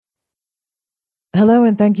Hello,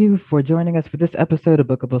 and thank you for joining us for this episode of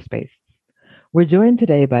Bookable Space. We're joined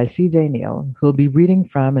today by C J Neill, who will be reading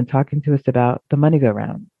from and talking to us about The Money Go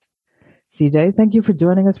Round. CJ, thank you for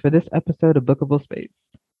joining us for this episode of Bookable Space.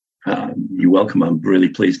 You're welcome. I'm really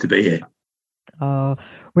pleased to be here. Uh,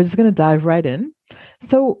 we're just going to dive right in.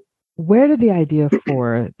 So, where did the idea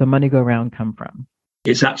for The Money Go Round come from?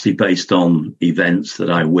 It's actually based on events that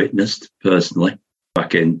I witnessed personally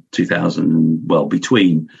back in 2000, well,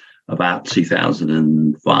 between about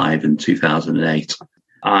 2005 and 2008.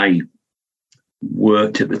 I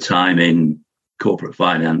worked at the time in corporate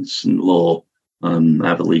finance and law. I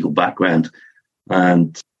have a legal background,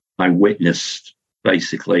 and I witnessed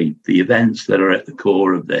basically the events that are at the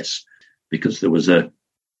core of this, because there was a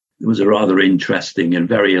rather interesting and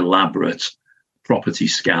very elaborate property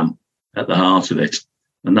scam at the heart of it.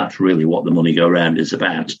 And that's really what The Money Go Round is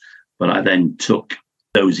about. But I then took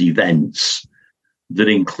those events that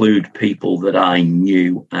include people that I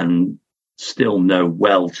knew and still know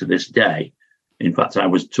well to this day. In fact, I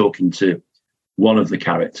was talking to one of the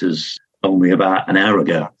characters only about an hour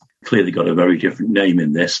ago. Clearly got a very different name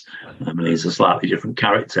in this. He's a slightly different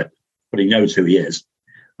character, but he knows who he is.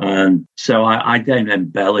 And so I then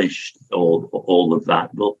embellished all of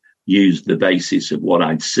that, but used the basis of what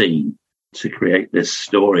I'd seen to create this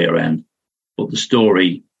story around. But the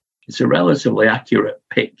story is a relatively accurate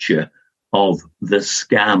picture of the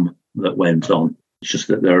scam that went on. It's just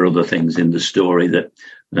that there are other things in the story that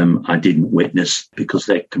I didn't witness because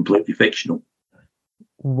they're completely fictional.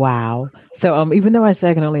 Wow. So even though I said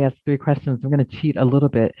I can only ask three questions, I'm going to cheat a little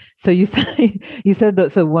bit. So you said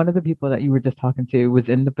that so one of the people that you were just talking to was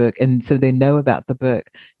in the book, and so they know about the book.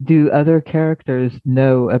 Do other characters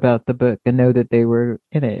know about the book and know that they were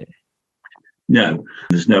in it? No,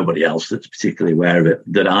 there's nobody else that's particularly aware of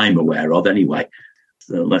it that I'm aware of anyway,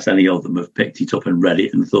 unless any of them have picked it up and read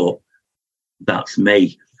it and thought, that's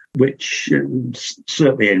me, which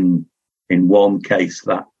certainly in one case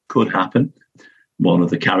that could happen. One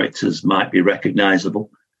of the characters might be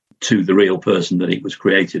recognisable to the real person that it was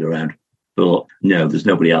created around. But no, there's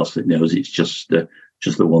nobody else that knows. It's just the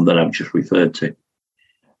one that I've just referred to.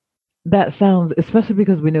 That sounds, especially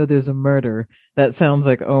because we know there's a murder, that sounds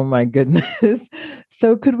like, oh my goodness.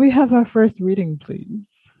 So could we have our first reading, please?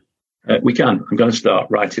 We can. I'm going to start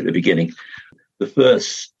right at the beginning. The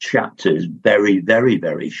first chapter is very, very,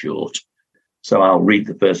 very short. So I'll read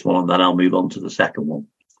the first one and then I'll move on to the second one,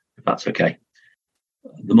 if that's okay.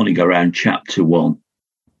 The Money Go Round, Chapter 1,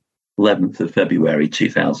 11th of February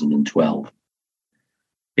 2012.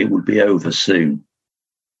 It would be over soon.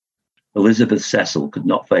 Elizabeth Cecil could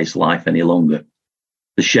not face life any longer.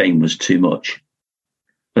 The shame was too much.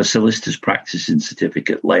 Her solicitor's practicing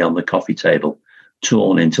certificate lay on the coffee table,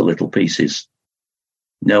 torn into little pieces.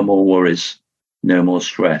 No more worries, no more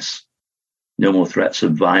stress, no more threats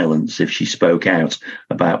of violence if she spoke out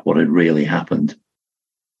about what had really happened.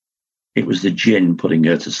 It was the gin putting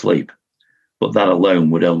her to sleep, but that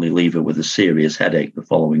alone would only leave her with a serious headache the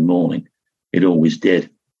following morning. It always did.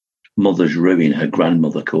 Mother's ruin, her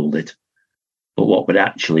grandmother called it. But what would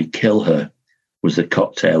actually kill her was the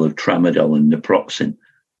cocktail of tramadol and naproxen,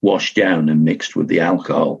 washed down and mixed with the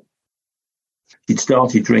alcohol. She'd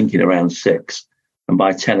started drinking around 6, and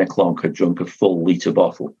by 10 o'clock had drunk a full litre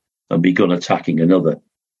bottle and begun attacking another.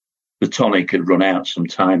 The tonic had run out some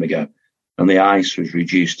time ago, and the ice was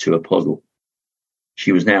reduced to a puddle.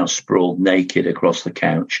 She was now sprawled naked across the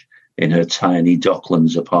couch in her tiny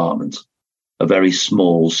Docklands apartment, a very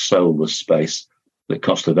small, soulless space that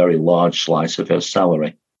cost a very large slice of her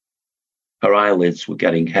salary. Her eyelids were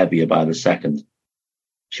getting heavier by the second.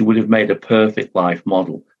 She would have made a perfect life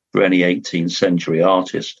model for any 18th century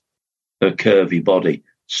artist, her curvy body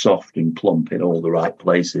soft and plump in all the right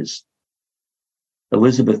places.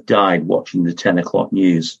 Elizabeth died watching the 10 o'clock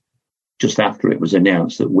news, just after it was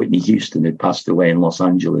announced that Whitney Houston had passed away in Los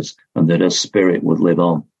Angeles and that her spirit would live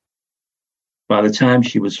on. By the time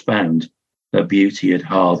she was found, her beauty had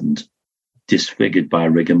hardened, disfigured by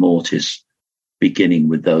rigor mortis, beginning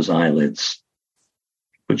with those eyelids.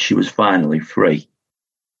 But she was finally free.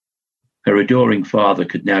 Her adoring father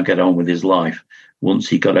could now get on with his life once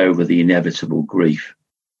he got over the inevitable grief.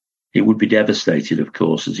 He would be devastated, of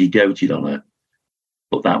course, as he doted on her,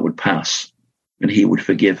 but that would pass, and he would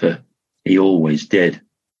forgive her. He always did.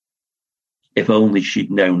 If only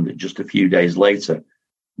she'd known that just a few days later,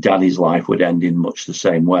 Daddy's life would end in much the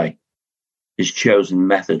same way, his chosen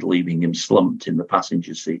method leaving him slumped in the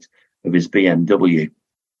passenger seat of his BMW,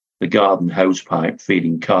 the garden hosepipe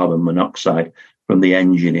feeding carbon monoxide from the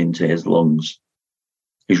engine into his lungs.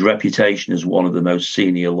 His reputation as one of the most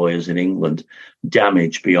senior lawyers in England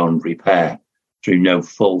damaged beyond repair through no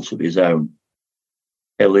fault of his own.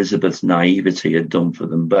 Elizabeth's naivety had done for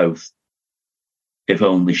them both. If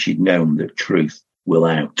only she'd known that truth will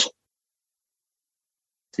out. It's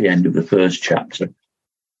the end of the first chapter.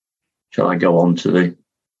 Shall I go on to the...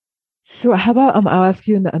 Sure. How about I'll ask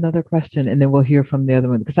you another question and then we'll hear from the other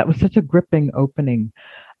one because that was such a gripping opening.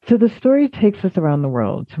 So the story takes us around the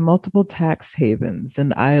world to multiple tax havens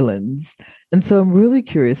and islands. And so I'm really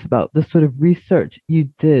curious about the sort of research you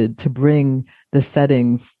did to bring the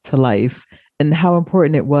settings to life and how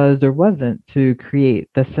important it was or wasn't to create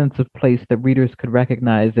the sense of place that readers could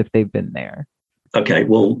recognize if they've been there. Okay,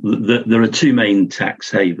 well, there are two main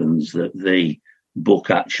tax havens that the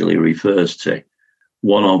book actually refers to.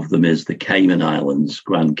 One of them is the Cayman Islands,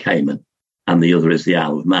 Grand Cayman, and the other is the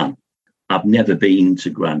Isle of Man. I've never been to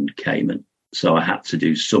Grand Cayman, so I had to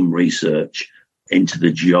do some research into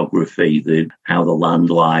the geography, how the land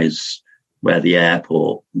lies, where the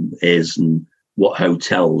airport is, and what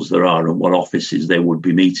hotels there are and what offices they would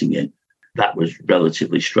be meeting in. That was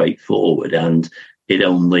relatively straightforward, and it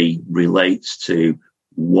only relates to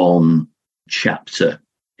one chapter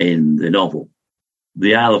in the novel.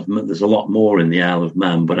 The Isle of Man, there's a lot more in the Isle of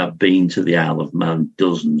Man, but I've been to the Isle of Man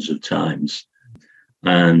dozens of times.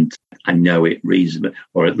 And I know it reasonably,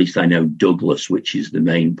 or at least I know Douglas, which is the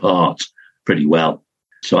main part, pretty well.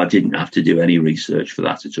 So I didn't have to do any research for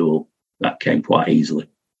that at all. That came quite easily.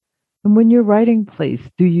 And when you're writing place,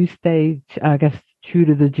 do you stay, I guess, true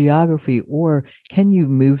to the geography, or can you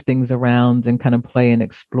move things around and kind of play and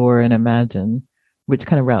explore and imagine? Which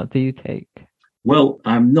kind of route do you take? Well,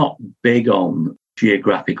 I'm not big on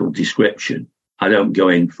geographical description. I don't go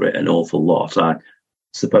in for it an awful lot. I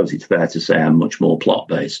suppose it's fair to say I'm much more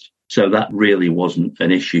plot-based. So that really wasn't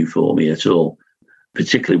an issue for me at all,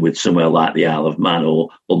 particularly with somewhere like the Isle of Man or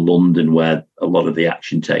London, where a lot of the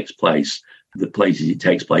action takes place. The places it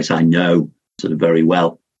takes place, I know sort of very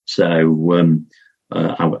well. So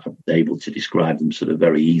I'm able to describe them sort of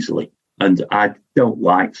very easily. And I don't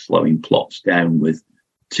like slowing plots down with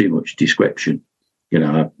too much description. You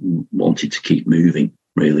know, I wanted to keep moving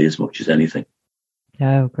really as much as anything.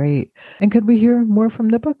 Oh, great. And could we hear more from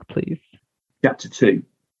the book, please? Chapter 2,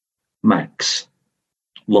 Max,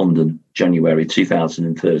 London, January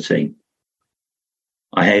 2013.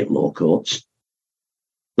 I hate law courts.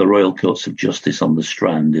 The Royal Courts of Justice on the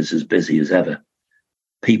Strand is as busy as ever.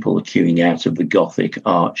 People are queuing out of the Gothic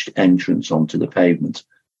arched entrance onto the pavement,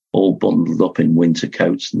 all bundled up in winter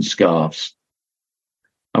coats and scarves.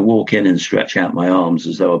 I walk in and stretch out my arms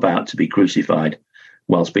as though about to be crucified,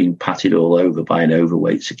 whilst being patted all over by an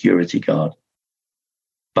overweight security guard.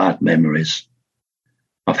 Bad memories.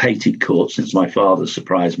 I've hated court since my father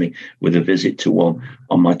surprised me with a visit to one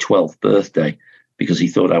on my 12th birthday because he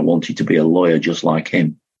thought I wanted to be a lawyer just like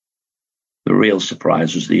him. The real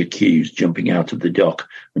surprise was the accused jumping out of the dock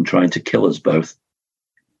and trying to kill us both.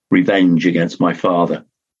 Revenge against my father.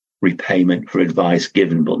 Repayment for advice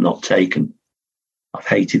given but not taken. I've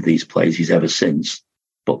hated these places ever since,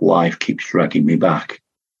 but life keeps dragging me back.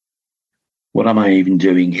 What am I even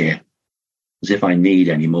doing here? As if I need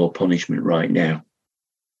any more punishment right now.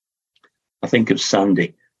 I think of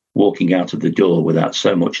Sandy walking out of the door without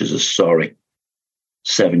so much as a sorry.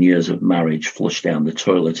 7 years of marriage flushed down the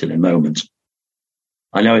toilet in a moment.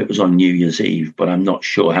 I know it was on New Year's Eve, but I'm not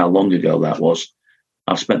sure how long ago that was.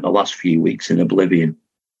 I've spent the last few weeks in oblivion,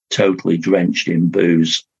 totally drenched in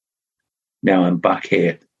booze. Now I'm back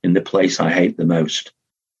here in the place I hate the most,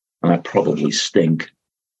 and I probably stink.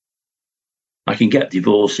 I can get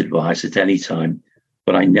divorce advice at any time,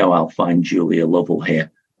 but I know I'll find Julia Lovell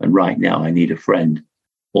here, and right now I need a friend,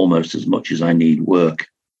 almost as much as I need work.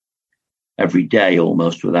 Every day,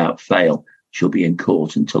 almost without fail, she'll be in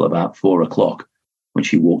court until about 4 o'clock, when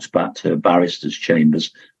she walks back to her barrister's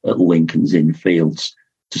chambers at Lincoln's Inn Fields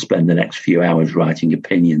to spend the next few hours writing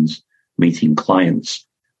opinions, meeting clients,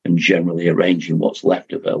 and generally arranging what's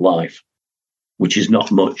left of her life, which is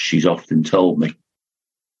not much, she's often told me.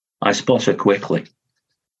 I spot her quickly.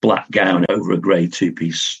 Black gown over a grey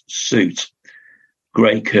two-piece suit,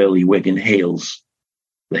 grey curly wig and heels.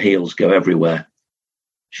 The heels go everywhere.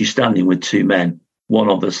 She's standing with two men, one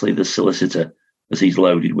obviously the solicitor, as he's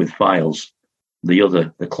loaded with files. The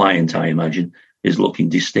other, the client, I imagine, is looking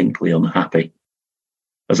distinctly unhappy.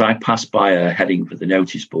 As I pass by her heading for the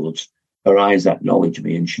notice boards, her eyes acknowledge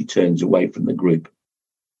me and she turns away from the group.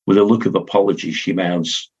 With a look of apology, she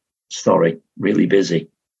mouths, "Sorry, really busy."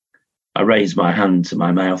 I raise my hand to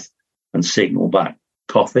my mouth and signal back,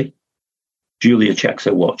 "Coffee?" Julia checks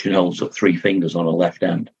her watch and holds up 3 fingers on her left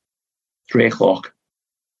hand. 3 o'clock.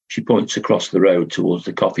 She points across the road towards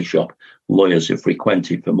the coffee shop lawyers have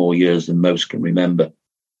frequented for more years than most can remember.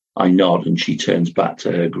 I nod and she turns back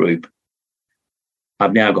to her group.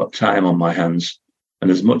 I've now got time on my hands, and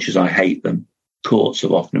as much as I hate them, courts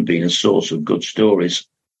have often been a source of good stories.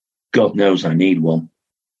 God knows I need one.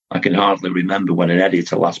 I can hardly remember when an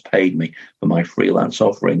editor last paid me for my freelance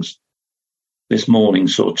offerings. This morning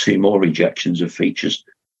saw 2 more rejections of features,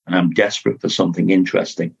 and I'm desperate for something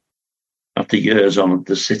interesting. After years on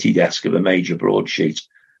the city desk of a major broadsheet,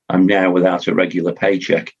 I'm now without a regular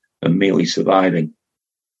paycheck and merely surviving.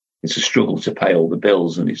 It's a struggle to pay all the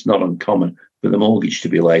bills, and it's not uncommon for the mortgage to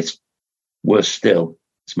be late. Worse still,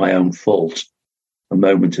 it's my own fault. A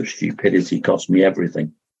moment of stupidity cost me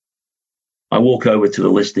everything. I walk over to the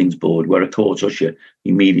listings board where a court usher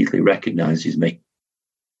immediately recognises me.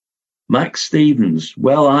 Max Stevens,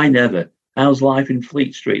 well, I never. How's life in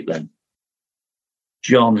Fleet Street then?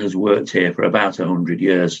 John has worked here for about 100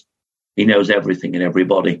 years. He knows everything and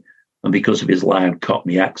everybody, and because of his loud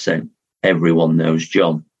Cockney accent, everyone knows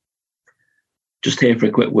John. Just here for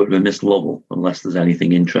a quick word with Miss Lovell, unless there's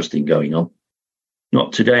anything interesting going on.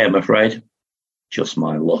 Not today, I'm afraid. Just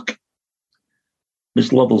my luck.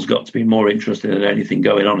 Miss Lovell's got to be more interested in anything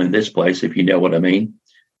going on in this place, if you know what I mean.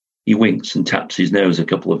 He winks and taps his nose a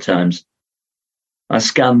couple of times. I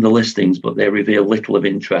scanned the listings, but they reveal little of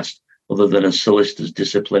interest other than a solicitor's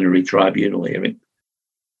disciplinary tribunal hearing.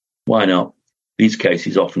 Why not? These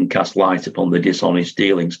cases often cast light upon the dishonest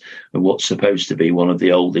dealings of what's supposed to be one of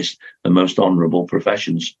the oldest and most honourable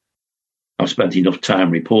professions. I've spent enough time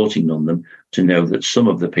reporting on them to know that some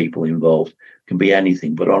of the people involved can be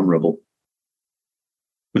anything but honourable.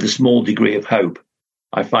 With a small degree of hope,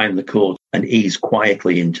 I find the court and ease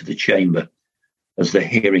quietly into the chamber, as the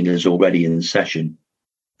hearing is already in session.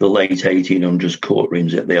 The late 1800s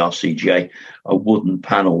courtrooms at the RCJ are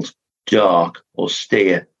wooden-panelled, dark,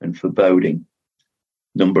 austere and foreboding.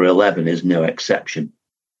 Number 11 is no exception.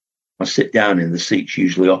 I sit down in the seats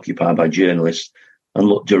usually occupied by journalists and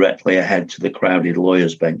look directly ahead to the crowded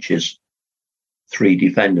lawyers' benches. 3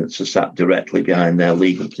 defendants are sat directly behind their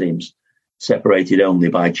legal teams, separated only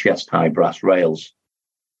by chest-high brass rails,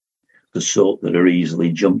 the sort that are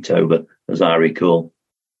easily jumped over, as I recall.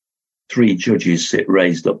 3 judges sit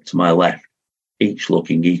raised up to my left, each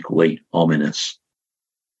looking equally ominous.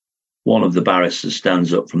 One of the barristers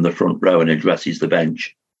stands up from the front row and addresses the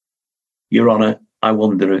bench. Your Honour, I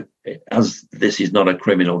wonder, as this is not a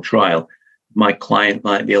criminal trial, my client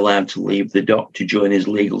might be allowed to leave the dock to join his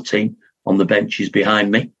legal team on the benches behind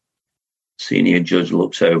me. Senior judge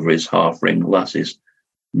looks over his half-rimmed glasses.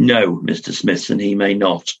 No, Mr. Smithson, he may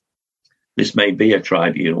not. This may be a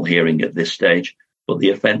tribunal hearing at this stage, but the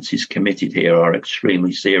offences committed here are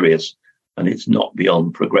extremely serious, and it's not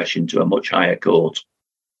beyond progression to a much higher court.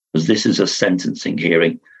 As this is a sentencing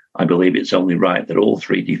hearing, I believe it's only right that all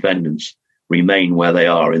 3 defendants remain where they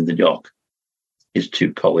are in the dock. His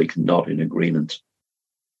 2 colleagues nod in agreement.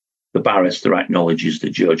 The barrister acknowledges the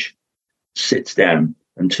judge, sits down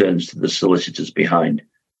and turns to the solicitors behind,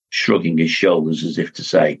 shrugging his shoulders as if to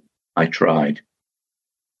say, I tried.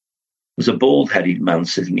 There's a bald-headed man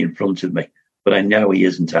sitting in front of me, but I know he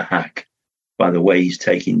isn't a hack by the way he's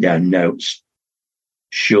taking down notes.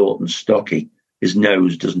 Short and stocky, his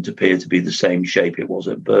nose doesn't appear to be the same shape it was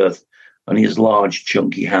at birth, and he has large,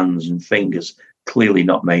 chunky hands and fingers, clearly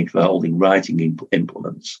not made for holding writing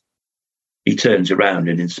implements. He turns around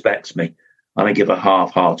and inspects me, and I give a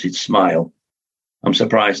half-hearted smile. I'm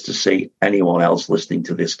surprised to see anyone else listening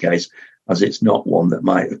to this case, as it's not one that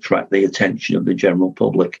might attract the attention of the general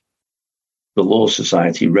public. The Law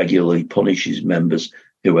Society regularly punishes members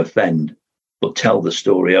who offend, but tell the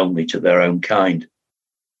story only to their own kind.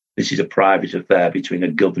 This is a private affair between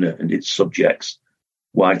a governor and its subjects.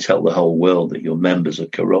 Why tell the whole world that your members are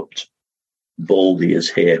corrupt? Baldy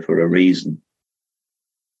is here for a reason.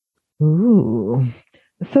 Ooh.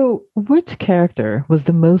 So which character was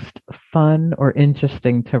the most fun or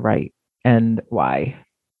interesting to write, and why?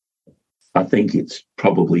 I think it's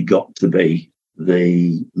probably got to be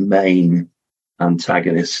the main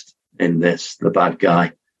antagonist in this, the bad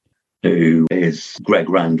guy, who is Greg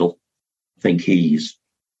Randall. I think he's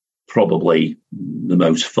probably the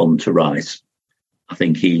most fun to write. I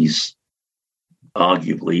think he's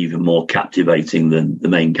arguably even more captivating than the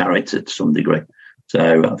main character to some degree.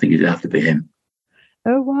 So I think it'd have to be him.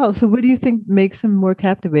 Oh, wow. So what do you think makes him more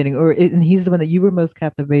captivating? And he's the one that you were most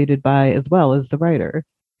captivated by as well as the writer.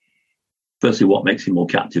 Firstly, what makes him more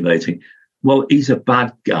captivating? Well, he's a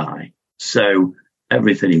bad guy, so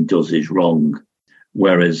everything he does is wrong,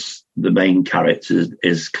 whereas the main character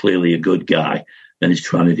is clearly a good guy and he's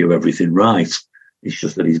trying to do everything right. It's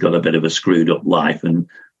just that he's got a bit of a screwed up life and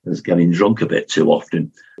is getting drunk a bit too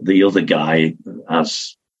often. The other guy,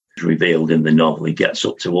 as revealed in the novel, he gets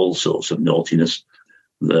up to all sorts of naughtiness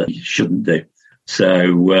that he shouldn't do.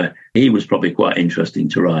 So he was probably quite interesting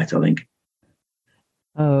to write, I think.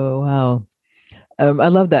 Oh, wow. I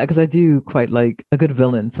love that because I do quite like a good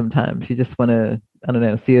villain sometimes. You just want to, I don't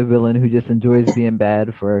know, see a villain who just enjoys being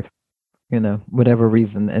bad for, whatever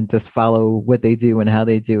reason and just follow what they do and how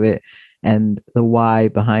they do it and the why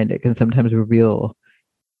behind it can sometimes reveal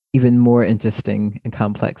even more interesting and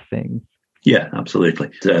complex things. Yeah,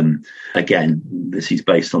 absolutely. Again, this is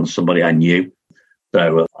based on somebody I knew.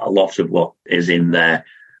 So a lot of what is in there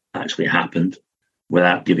actually happened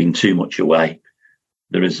without giving too much away.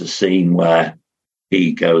 There is a scene where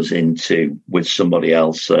he goes into, with somebody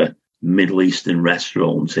else, a Middle Eastern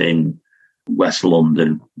restaurant in West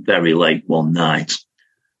London very late one night.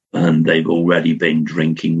 And they've already been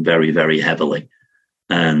drinking very, very heavily.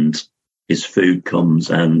 And his food comes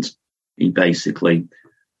and he basically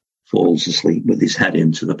falls asleep with his head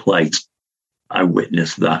into the plate. I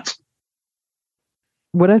witnessed that.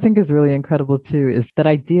 What I think is really incredible too is that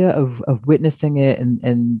idea of witnessing it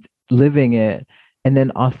and living it, and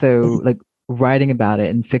then also like writing about it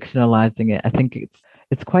and fictionalizing it. I think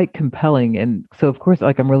it's quite compelling. And so of course,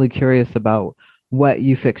 like I'm really curious about what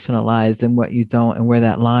you fictionalize and what you don't, and where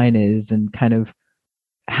that line is, and kind of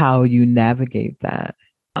how you navigate that.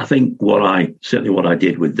 I think what I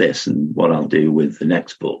did with this and what I'll do with the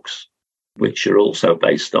next books, which are also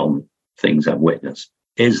based on things I've witnessed,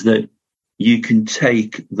 is that you can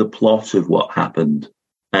take the plot of what happened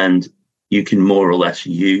and you can more or less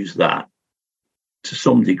use that to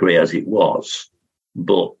some degree as it was.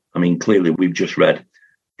 But I mean, clearly we've just read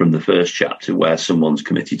from the first chapter where someone's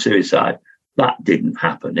committed suicide. That didn't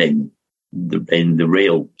happen in the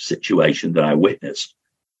real situation that I witnessed.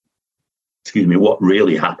 Excuse me. What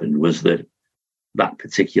really happened was that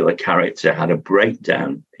particular character had a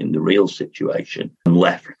breakdown in the real situation and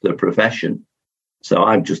left the profession. So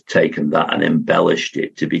I've just taken that and embellished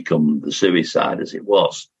it to become the suicide as it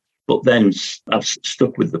was. But then I've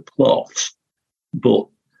stuck with the plot. But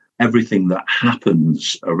everything that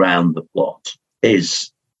happens around the plot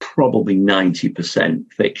is probably 90%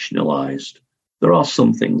 fictionalized. There are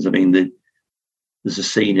some things. I mean, there's a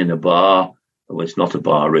scene in a bar. Well, it's not a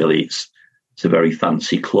bar, really. It's a very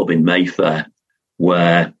fancy club in Mayfair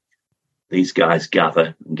where these guys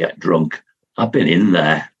gather and get drunk. I've been in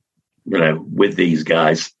there, with these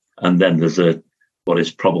guys. And then there's what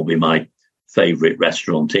is probably my favorite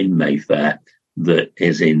restaurant in Mayfair that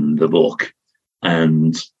is in the book.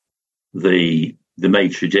 And the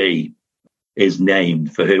maitre d' is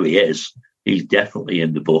named for who he is. He's definitely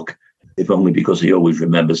in the book, if only because he always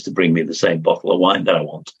remembers to bring me the same bottle of wine that I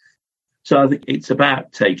want. So I think it's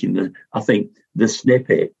about taking the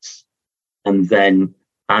snippets and then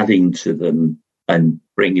adding to them and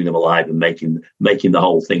bringing them alive and making the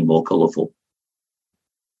whole thing more colourful.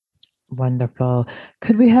 Wonderful.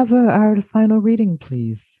 Could we have our final reading,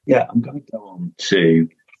 please? Yeah, I'm going to go on to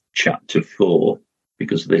chapter 4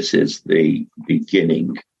 because this is the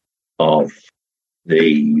beginning of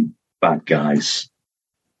the bad guys.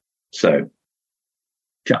 So,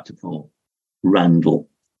 chapter 4, Randall,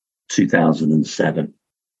 2007.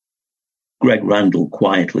 Greg Randall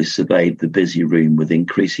quietly surveyed the busy room with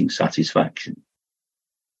increasing satisfaction.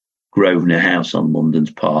 Grosvenor House on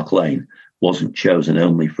London's Park Lane wasn't chosen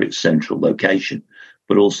only for its central location,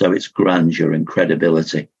 but also its grandeur and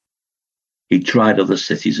credibility. He tried other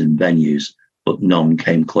cities and venues, but none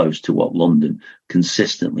came close to what London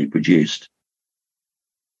consistently produced.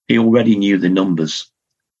 He already knew the numbers.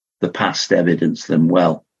 The past evidenced them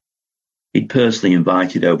well. He'd personally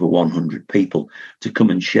invited over 100 people to come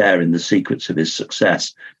and share in the secrets of his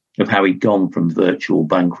success, of how he'd gone from virtual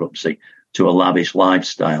bankruptcy to a lavish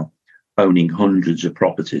lifestyle, owning hundreds of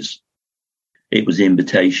properties. It was the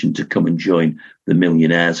invitation to come and join the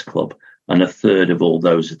Millionaires Club, and a third of all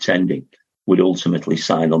those attending would ultimately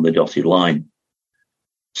sign on the dotted line.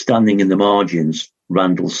 Standing in the margins,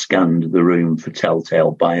 Randall scanned the room for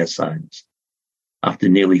telltale buyer signs. After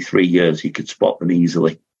nearly 3 years, he could spot them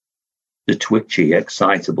easily. The twitchy,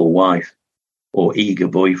 excitable wife, or eager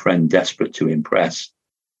boyfriend desperate to impress.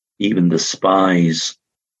 Even the spies,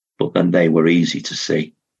 but then they were easy to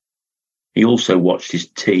see. He also watched his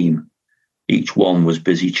team. Each one was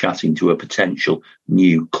busy chatting to a potential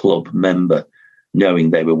new club member,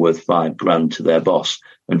 knowing they were worth $5,000 to their boss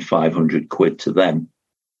and 500 quid to them.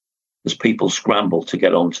 As people scrambled to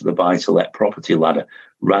get onto the buy-to-let property ladder,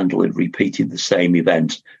 Randall had repeated the same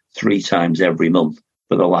event 3 times every month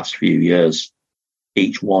for the last few years.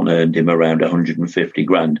 Each one earned him around 150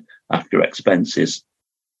 grand after expenses.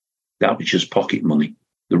 That was just pocket money.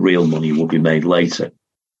 The real money would be made later.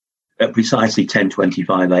 At precisely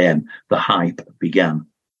 10:25 a.m., the hype began.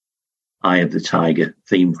 Eye of the Tiger,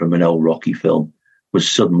 theme from an old Rocky film, was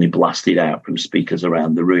suddenly blasted out from speakers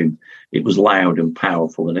around the room. It was loud and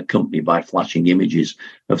powerful and accompanied by flashing images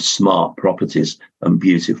of smart properties and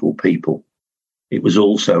beautiful people. It was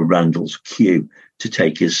also Randall's cue to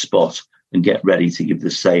take his spot and get ready to give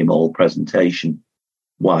the same old presentation.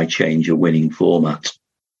 Why change a winning format?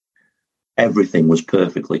 Everything was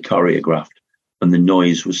perfectly choreographed, and the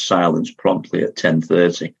noise was silenced promptly at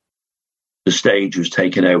 10:30. The stage was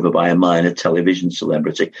taken over by a minor television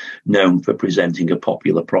celebrity known for presenting a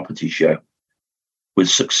popular property show. With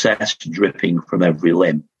success dripping from every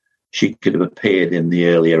limb, she could have appeared in the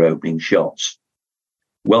earlier opening shots.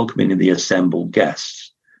 Welcoming the assembled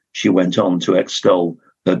guests, she went on to extol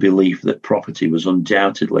her belief that property was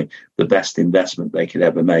undoubtedly the best investment they could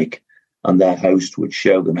ever make, and their host would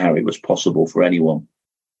show them how it was possible for anyone.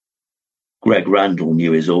 Greg Randall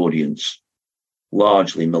knew his audience.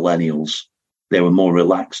 Largely millennials, they were more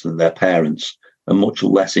relaxed than their parents and much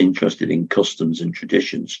less interested in customs and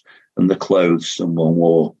traditions and the clothes someone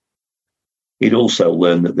wore. He'd also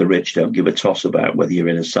learned that the rich don't give a toss about whether you're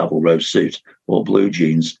in a Savile Row suit or blue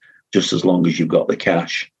jeans, just as long as you've got the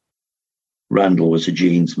cash. Randall was a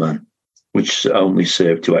jeans man, which only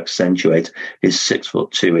served to accentuate his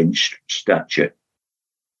 6'2" stature.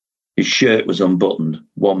 His shirt was unbuttoned,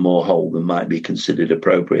 one more hole than might be considered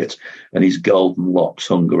appropriate, and his golden locks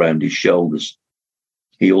hung around his shoulders.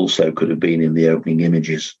 He also could have been in the opening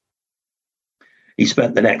images. He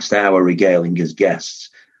spent the next hour regaling his guests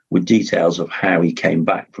with details of how he came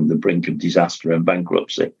back from the brink of disaster and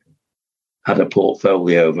bankruptcy, had a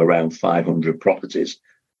portfolio of around 500 properties,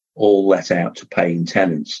 all let out to paying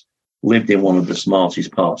tenants, lived in one of the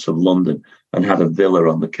smartest parts of London, and had a villa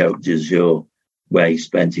on the Côte d'Azur, where he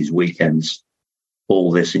spent his weekends.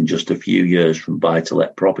 All this in just a few years from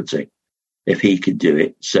buy-to-let property. If he could do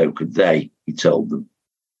it, so could they, he told them.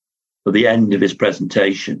 At the end of his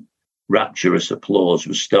presentation, rapturous applause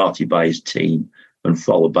was started by his team and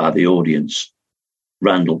followed by the audience.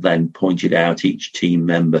 Randall then pointed out each team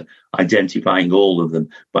member, identifying all of them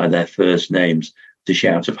by their first names to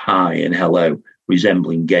shout of hi and hello,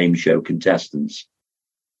 resembling game show contestants.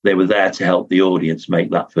 They were there to help the audience make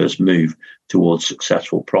that first move towards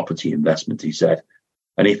successful property investment, he said.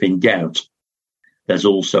 And if in doubt, there's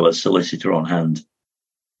also a solicitor on hand.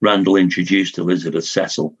 Randall introduced Elizabeth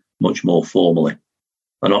Cecil much more formally,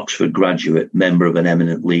 an Oxford graduate, member of an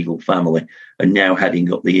eminent legal family, and now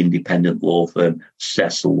heading up the independent law firm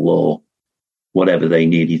Cecil Law. Whatever they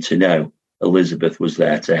needed to know, Elizabeth was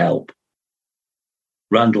there to help.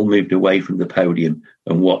 Randall moved away from the podium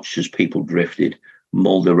and watched as people drifted,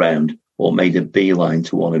 mulled around, or made a beeline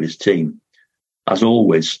to one of his team. As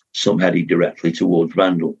always, some headed directly towards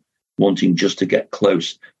Randall, wanting just to get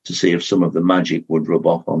close to see if some of the magic would rub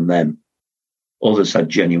off on them. Others had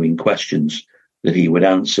genuine questions that he would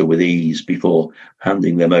answer with ease before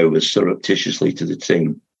handing them over surreptitiously to the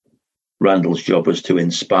team. Randall's job was to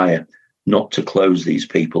inspire, not to close these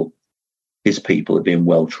people. His people had been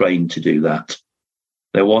well trained to do that.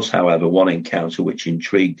 There was, however, one encounter which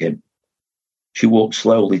intrigued him. She walked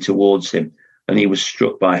slowly towards him, and he was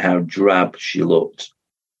struck by how drab she looked.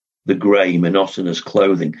 The grey, monotonous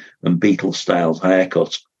clothing and Beatle-style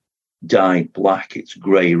haircut, dyed black, its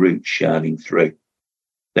grey roots shining through.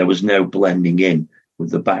 There was no blending in with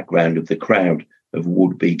the background of the crowd of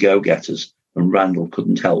would-be go-getters, and Randall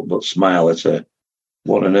couldn't help but smile at her.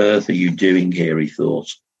 What on earth are you doing here, he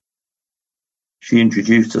thought. She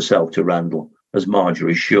introduced herself to Randall as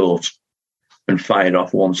Marjorie Short and fired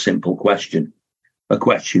off one simple question, a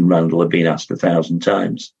question Randall had been asked 1,000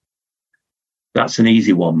 times. That's an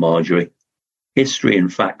easy one, Marjorie. History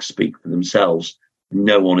and facts speak for themselves.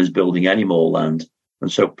 No one is building any more land, and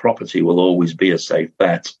so property will always be a safe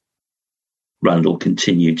bet. Randall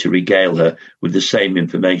continued to regale her with the same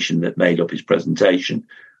information that made up his presentation,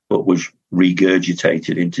 but was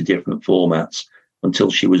regurgitated into different formats until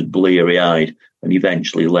she was bleary-eyed and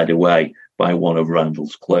eventually led away by one of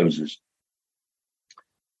Randall's closers.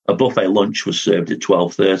 A buffet lunch was served at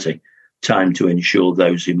 12:30, time to ensure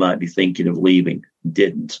those who might be thinking of leaving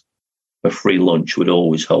didn't. A free lunch would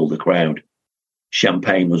always hold a crowd.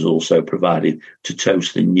 Champagne was also provided to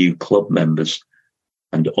toast the new club members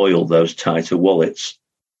and oil those tighter wallets.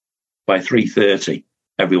 By 3:30,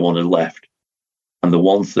 everyone had left, and the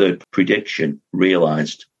 1/3 prediction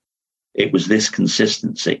realised. It was this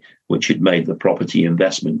consistency which had made the property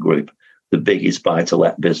investment group the biggest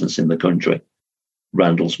buy-to-let business in the country.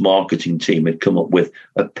 Randall's marketing team had come up with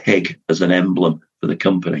a pig as an emblem for the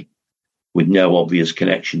company. With no obvious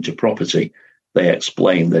connection to property, they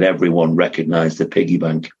explained that everyone recognised the piggy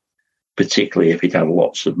bank, particularly if it had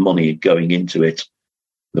lots of money going into it.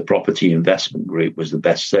 The property investment group was the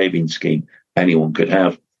best savings scheme anyone could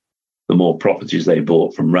have. The more properties they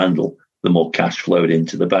bought from Randall, the more cash flowed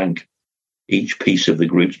into the bank. Each piece of the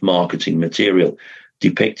group's marketing material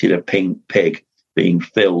depicted a pink pig being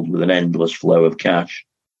filled with an endless flow of cash.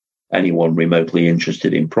 Anyone remotely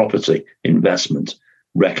interested in property investment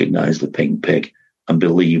recognized the pink pig and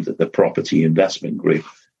believed that the property investment group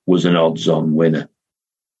was an odds-on winner.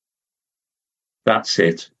 That's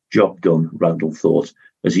it. Job done, Randall thought,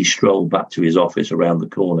 as he strolled back to his office around the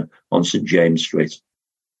corner on St James Street.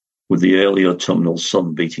 With the early autumnal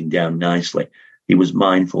sun beating down nicely, he was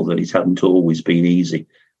mindful that it hadn't always been easy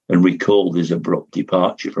and recalled his abrupt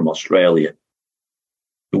departure from Australia.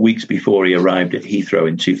 The weeks before he arrived at Heathrow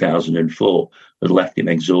in 2004 had left him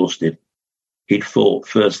exhausted. He'd fought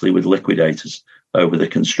firstly with liquidators over the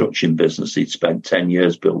construction business he'd spent 10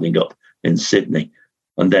 years building up in Sydney,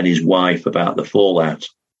 and then his wife about the fallout.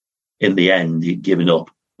 In the end, he'd given up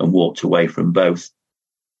and walked away from both.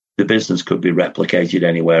 The business could be replicated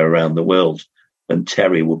anywhere around the world, and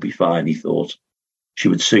Terry would be fine, he thought. She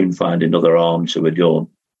would soon find another arm to adorn.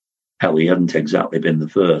 Hell, he hadn't exactly been the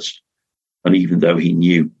first. And even though he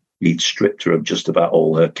knew he'd stripped her of just about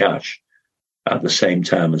all her cash, at the same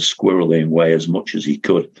time as squirreling away as much as he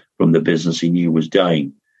could from the business he knew was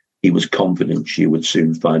dying, he was confident she would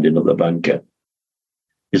soon find another banker.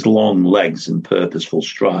 His long legs and purposeful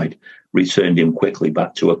stride returned him quickly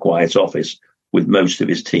back to a quiet office, with most of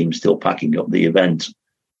his team still packing up the event.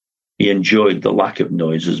 He enjoyed the lack of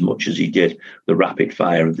noise as much as he did the rapid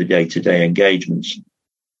fire of the day-to-day engagements.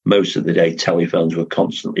 Most of the day, telephones were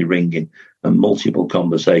constantly ringing, and multiple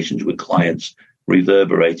conversations with clients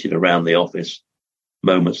reverberated around the office.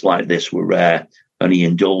 Moments like this were rare, and he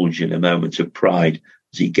indulged in a moment of pride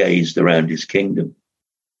as he gazed around his kingdom.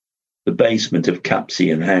 The basement of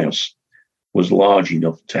Capsian House was large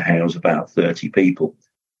enough to house about 30 people.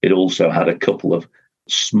 It also had a couple of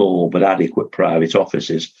small but adequate private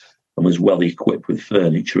offices and was well equipped with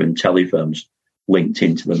furniture and telephones linked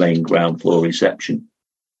into the main ground floor reception.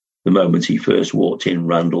 The moment he first walked in,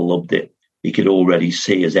 Randall loved it. He could already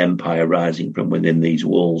see his empire rising from within these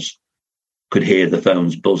walls, could hear the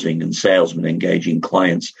phones buzzing and salesmen engaging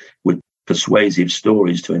clients with persuasive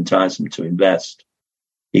stories to entice them to invest.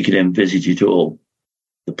 He could envisage it all.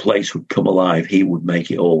 The place would come alive. He would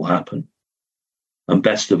make it all happen. And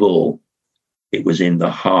best of all, it was in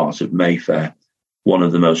the heart of Mayfair, one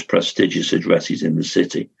of the most prestigious addresses in the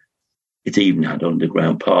city. It even had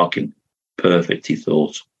underground parking. Perfect, he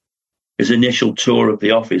thought. His initial tour of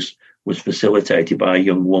the office was facilitated by a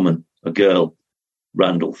young woman, a girl,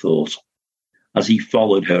 Randall thought. As he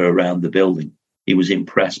followed her around the building, he was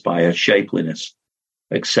impressed by her shapeliness,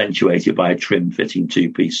 accentuated by a trim-fitting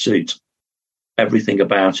two-piece suit. Everything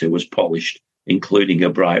about her was polished, including her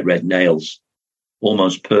bright red nails.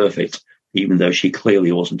 Almost perfect, even though she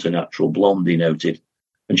clearly wasn't a natural blonde, he noted.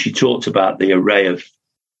 And she talked about the array of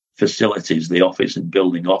facilities the office and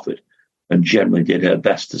building offered, and generally did her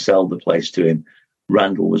best to sell the place to him.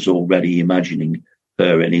 Randall was already imagining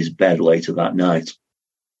her in his bed later that night.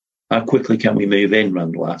 How quickly can we move in?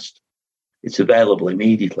 Randall asked. It's available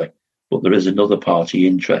immediately, but there is another party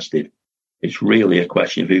interested. It's really a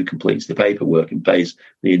question of who completes the paperwork and pays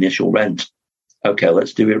the initial rent. Okay,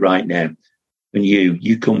 let's do it right now. And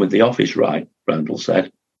you come with the office, right? Randall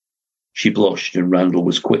said. She blushed, and Randall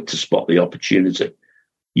was quick to spot the opportunity.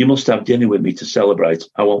 You must have dinner with me to celebrate.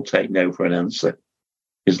 I won't take no for an answer.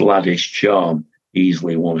 His laddish charm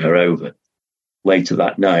easily won her over. Later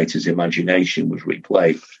that night, his imagination was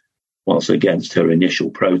replayed. Whilst against her initial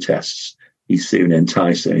protests, he soon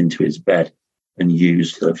enticed her into his bed and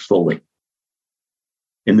used her fully.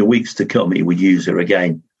 In the weeks to come, he would use her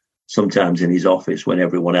again, sometimes in his office when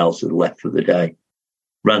everyone else had left for the day.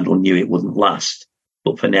 Randall knew it wouldn't last,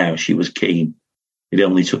 but for now she was keen. It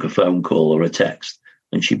only took a phone call or a text,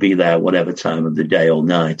 and she'd be there whatever time of the day or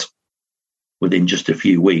night. Within just a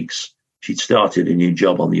few weeks, she'd started a new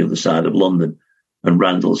job on the other side of London, and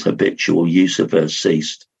Randall's habitual use of her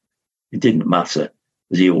ceased. It didn't matter,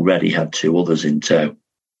 as he already had two others in tow.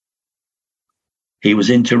 He was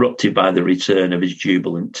interrupted by the return of his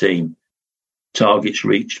jubilant team. Targets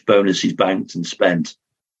reached, bonuses banked and spent.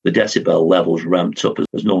 The decibel levels ramped up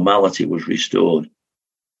as normality was restored.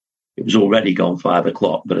 It was already gone 5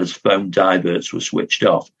 o'clock, but as phone diverts were switched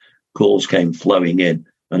off, calls came flowing in,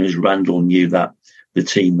 and as Randall knew that the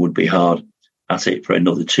team would be hard at it for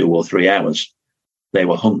another 2 or 3 hours, they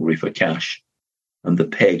were hungry for cash, and the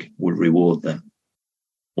pig would reward them.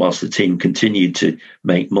 Whilst the team continued to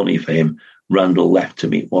make money for him, Randall left to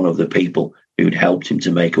meet one of the people who'd helped him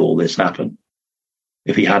to make all this happen.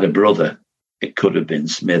 If he had a brother, it could have been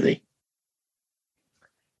Smithy.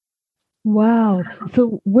 Wow.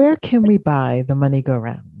 So where can we buy The Money Go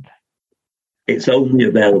Round? It's only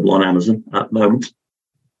available on Amazon at the moment.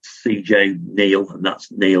 C J Neill, and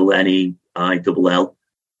that's Neil Neill, and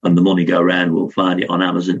The Money Go Round. Will find it on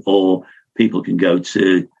Amazon, or people can go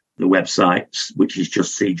to the website, which is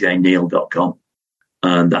just cjneill.com,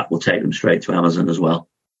 and that will take them straight to Amazon as well.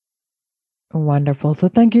 Wonderful. So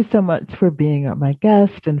thank you so much for being my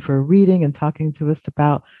guest and for reading and talking to us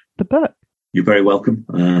about the book. You're very welcome,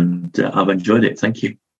 and I've enjoyed it. Thank you.